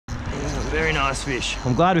Very nice fish.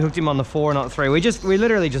 I'm glad we hooked him on the 4, not 3. We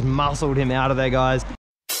literally just muscled him out of there, guys.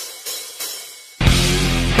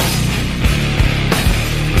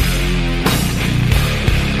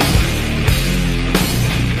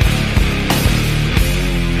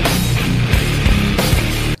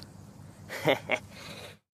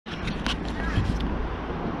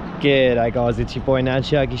 G'day guys, it's your boy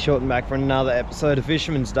Nadshag, short and back for another episode of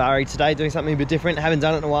Fisherman's Diary. Today doing something a bit different, haven't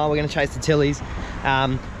done it in a while. We're going to chase the tillies.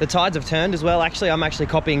 The tides have turned as well. Actually, I'm actually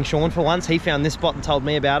copying Sean for once. He found this spot and told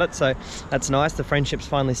me about it, so that's nice. The friendship's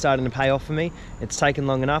finally starting to pay off for me. It's taken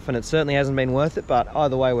long enough and it certainly hasn't been worth it, but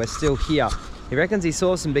either way, we're still here. He reckons he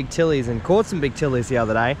saw some big tillies and caught some big tillies the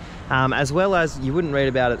other day, as well as, you wouldn't read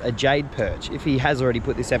about it, a jade perch. If he has already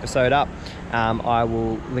put this episode up, I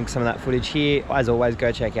will link some of that footage here. As always,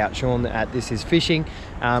 go check out Sean at This Is Fishing.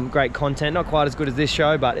 Great content, not quite as good as this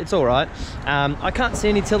show, but it's all right. I can't see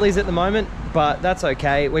any tillies at the moment, but that's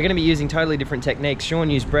okay. We're gonna be using totally different techniques. Sean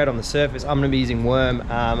used bread on the surface. I'm gonna be using worm,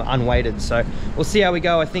 unweighted. So we'll see how we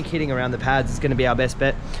go. I think hitting around the pads is gonna be our best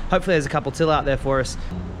bet. Hopefully there's a couple till out there for us.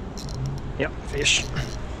 Yep, fish.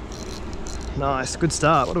 Nice, good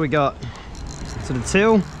start. What do we got? Is it a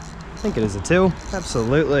till? I think it is a till.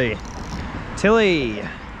 Absolutely. Tilly.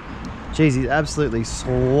 Jeez, he's absolutely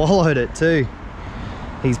swallowed it too.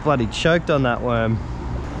 He's bloody choked on that worm.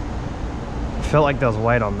 Felt like there was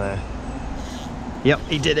weight on there. Yep,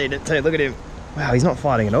 he did eat it too. Look at him. Wow, he's not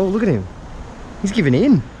fighting at all. Look at him. He's giving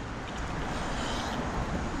in.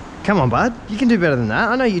 Come on, bud. You can do better than that.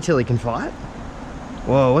 I know you Tilly can fight.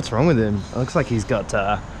 Whoa, what's wrong with him? It looks like he's got,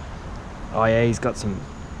 oh yeah, he's got some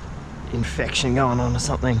infection going on or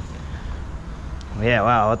something. Oh yeah,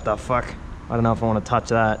 wow, what the fuck? I don't know if I want to touch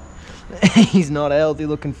that. He's not a healthy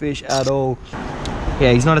looking fish at all.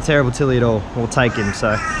 Yeah, he's not a terrible tilly at all. We'll take him,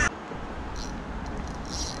 so.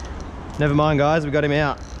 Never mind, guys, we got him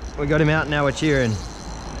out. We got him out, now we're cheering.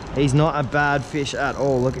 He's not a bad fish at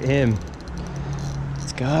all, look at him.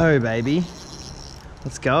 Let's go, baby.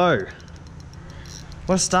 Let's go.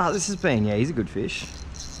 What a start this has been. Yeah, he's a good fish.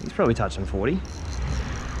 He's probably touching 40.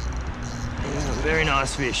 Very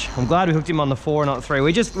nice fish. I'm glad we hooked him on the 4, not 3.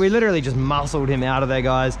 We literally just muscled him out of there,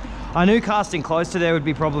 guys. I knew casting close to there would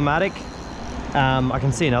be problematic. I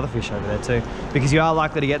can see another fish over there too, because you are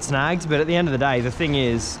likely to get snagged, but at the end of the day, the thing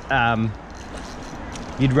is,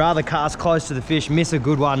 you'd rather cast close to the fish, miss a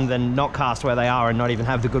good one, than not cast where they are and not even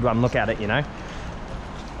have the good one look at it, you know?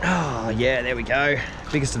 Oh yeah, there we go.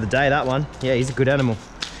 Biggest of the day, that one. Yeah, he's a good animal.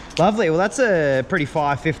 Lovely, well that's a pretty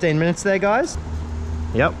 15 minutes there, guys.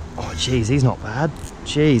 Yep. Oh geez, he's not bad.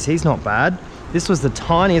 Jeez, he's not bad. This was the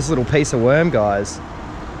tiniest little piece of worm, guys.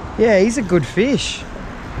 Yeah, he's a good fish.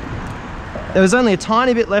 There was only a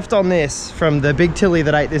tiny bit left on this from the big tilly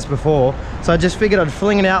that ate this before, so I just figured I'd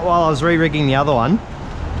fling it out while I was re-rigging the other one.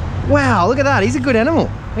 Wow, look at that, he's a good animal.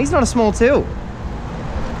 He's not a small till.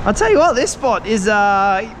 I'll tell you what, this spot is, you know,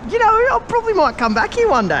 I probably might come back here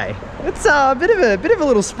one day. It's a bit of a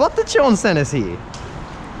little spot that Sean sent us here.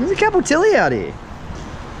 There's a couple tilly out here.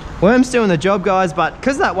 Worm's doing the job, guys, but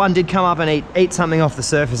because that one did come up and eat something off the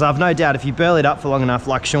surface, I've no doubt if you burl it up for long enough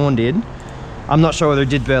like Sean did, I'm not sure whether it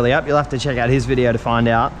did burley up, you'll have to check out his video to find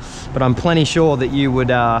out, but I'm plenty sure that you would,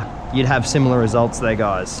 you'd have similar results there,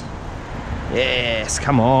 guys. Yes,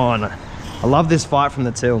 come on. I love this fight from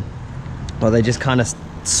the till. Well, they just kind of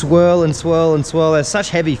swirl and swirl and swirl. They're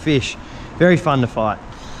such heavy fish. Very fun to fight.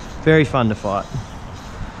 Very fun to fight.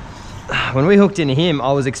 When we hooked into him,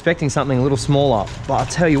 I was expecting something a little smaller, but I'll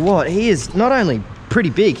tell you what, he is not only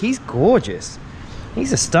pretty big, he's gorgeous.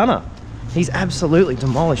 He's a stunner. He's absolutely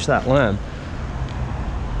demolished that worm.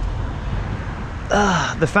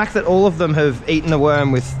 The fact that all of them have eaten the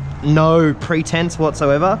worm with no pretense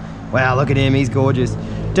whatsoever. Wow, look at him, he's gorgeous.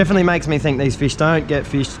 Definitely makes me think these fish don't get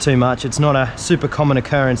fished too much. It's not a super common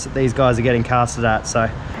occurrence that these guys are getting casted at, so.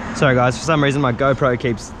 Sorry guys, for some reason my GoPro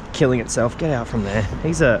keeps killing itself. Get out from there.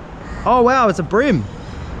 He's a, oh wow, it's a bream.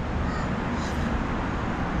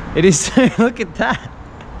 It is, look at that.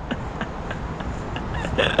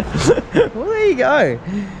 Well, there you go.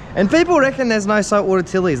 And people reckon there's no saltwater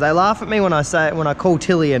tillies. They laugh at me when I call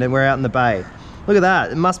tilly in and we're out in the bay. Look at that,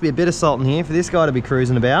 there must be a bit of salt in here for this guy to be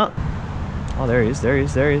cruising about. Oh, there he is, there he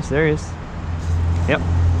is, there he is, there he is. Yep.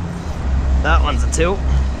 That one's a till.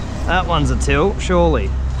 That one's a till, surely.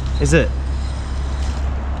 Is it?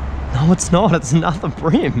 No, it's not, it's another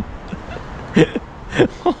bream.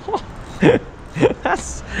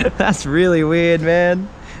 That's really weird, man.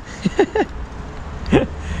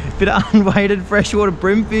 Bit of unweighted freshwater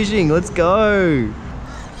bream fishing, let's go.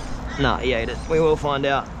 Nah, he ate it, we will find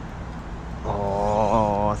out.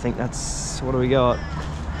 Oh, I think that's, what do we got?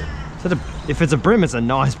 If it's a brim, it's a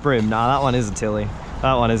nice brim. Nah, that one is a tilly.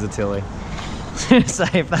 That one is a tilly. Say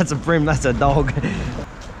if that's a brim, that's a dog.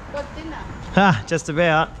 Got dinner? Ha, just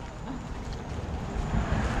about.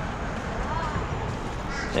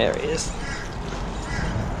 There he is.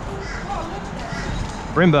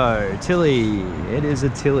 Brimbo, tilly. It is a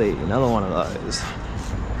tilly. Another one of those.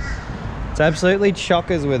 It's absolutely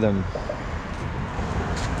chockers with them.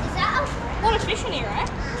 Is that a lot of fish in here, right?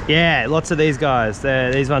 Yeah, lots of these guys.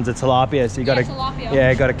 These ones are tilapia, so you gotta, tilapia.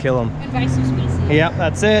 yeah, gotta kill them. Invasive species. Yep,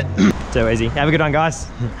 that's it. So easy. Have a good one, guys.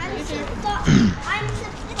 I'm surprised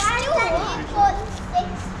that you caught 6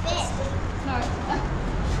 fish. No.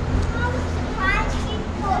 I'm surprised you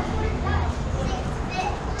caught 6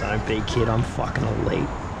 fish. Don't be, kid. I'm fucking elite.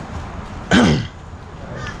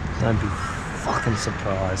 Don't be fucking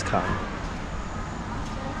surprised, cunt.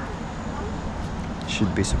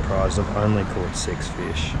 Should be surprised. I've only caught 6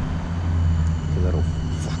 fish. Look at that all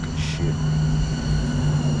fucking shit.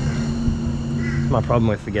 My problem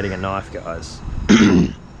with forgetting a knife, guys.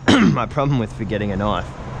 My problem with forgetting a knife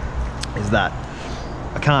is that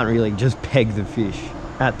I can't really just peg the fish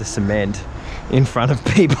at the cement in front of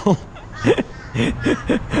people.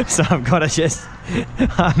 So I've got to just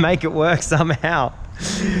make it work somehow,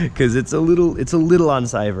 because it's a little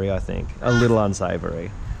unsavory, I think. A little unsavory.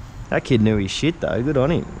 That kid knew his shit though. Good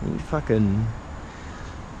on him. He fucking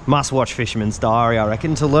must watch Fisherman's Diary, I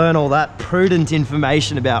reckon. To learn all that prudent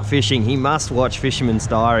information about fishing, he must watch Fisherman's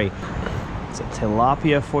Diary. It's a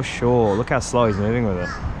tilapia for sure. Look how slow he's moving with it.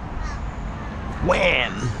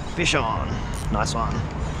 Wham! Fish on. Nice one.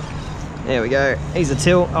 There we go. He's a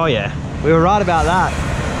till. Oh yeah, we were right about that.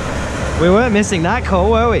 We weren't missing that call,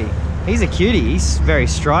 were we? He's a cutie. He's very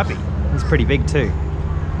stripy. He's pretty big too.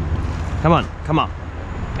 Come on, come on.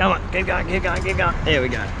 Come on, keep going, keep going, keep going. There we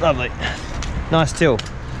go. Lovely. Nice till.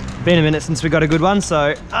 Been a minute since we got a good one,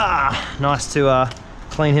 so nice to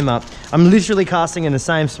clean him up. I'm literally casting in the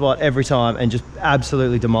same spot every time and just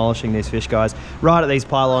absolutely demolishing these fish, guys. Right at these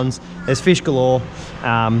pylons. There's fish galore.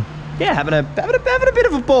 Yeah, having a bit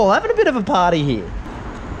of a ball, having a bit of a party here.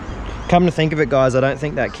 Come to think of it, guys, I don't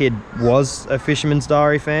think that kid was a Fisherman's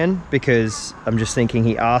Diary fan, because I'm just thinking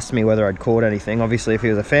he asked me whether I'd caught anything. Obviously, if he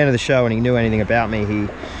was a fan of the show and he knew anything about me, he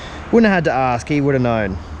wouldn't have had to ask, he would have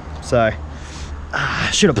known. So,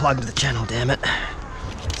 should have plugged the channel, damn it.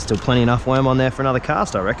 Still plenty enough worm on there for another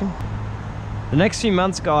cast, I reckon. The next few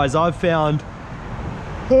months, guys, I've found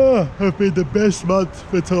have been the best months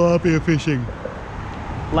for tilapia fishing.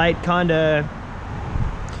 Late kinda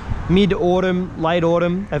mid-autumn, late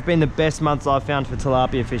autumn have been the best months I've found for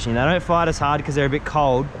tilapia fishing. They don't fight as hard because they're a bit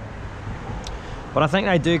cold, but I think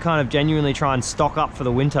they do kind of genuinely try and stock up for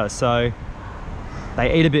the winter, so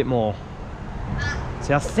they eat a bit more.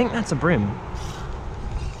 See, I think that's a brim.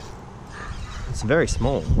 It's very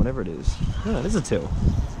small, whatever it is. No, it is a till.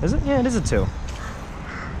 Is it? Yeah, it is a till.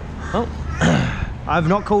 Well, I've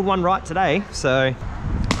not called one right today, so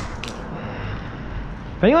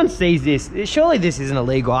if anyone sees this, surely this isn't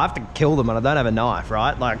illegal. I have to kill them and I don't have a knife,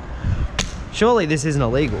 right? Like, surely this isn't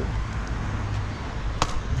illegal.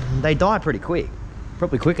 They die pretty quick.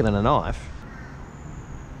 Probably quicker than a knife.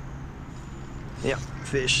 Yep,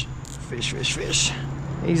 fish, fish, fish, fish.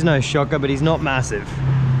 He's no shocker, but he's not massive.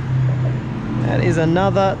 That is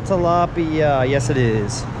another tilapia. Yes, it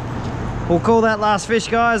is. We'll call that last fish,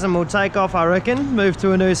 guys, and we'll take off, I reckon. Move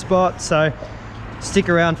to a new spot, so stick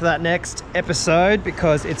around for that next episode,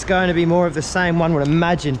 because it's going to be more of the same, one would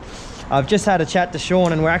imagine. I've just had a chat to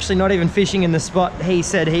Sean, and we're actually not even fishing in the spot he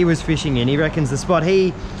said he was fishing in. He reckons the spot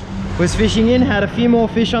he was fishing in had a few more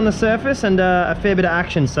fish on the surface and a fair bit of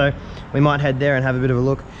action, so we might head there and have a bit of a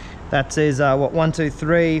look. That is what, 1, 2,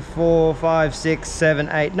 3, 4, 5, 6, 7,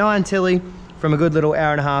 8, 9 tilly from a good little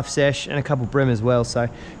hour-and-a-half sesh, and a couple brim as well. So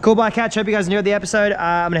cool, Bycatch. Hope you guys enjoyed the episode.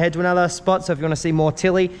 I'm gonna head to another spot, so if you want to see more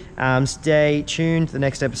tilly, stay tuned. The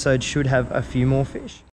next episode should have a few more fish.